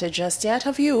started just yet.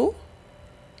 Have you?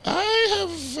 I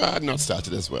have not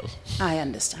started as well. I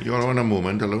understand. You all want a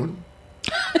moment alone?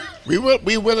 We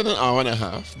will in an hour and a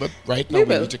half, but right now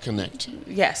we need to connect.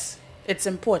 Yes. It's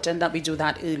important that we do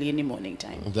that early in the morning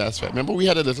time. That's right. Remember, we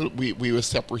had we were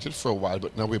separated for a while,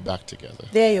 but now we're back together.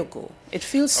 There you go. It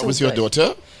feels so good. How was your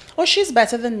daughter? Oh, she's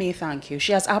better than me, thank you.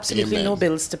 She has absolutely no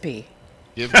bills to pay.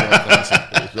 Give God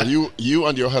thanks. Well, you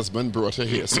and your husband brought her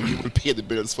here, so you will pay the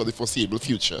bills for the foreseeable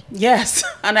future. Yes,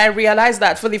 and I realize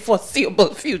that for the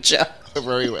foreseeable future.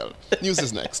 Very well. News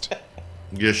is next.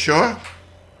 You sure?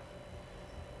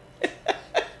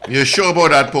 You sure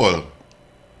about that, Paul?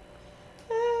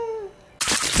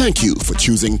 Thank you for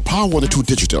choosing Power 102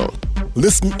 Digital.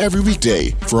 Listen every weekday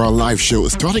for our live show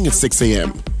starting at 6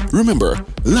 a.m. Remember,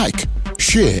 like,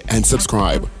 share, and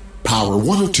subscribe. Power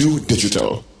 102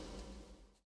 Digital.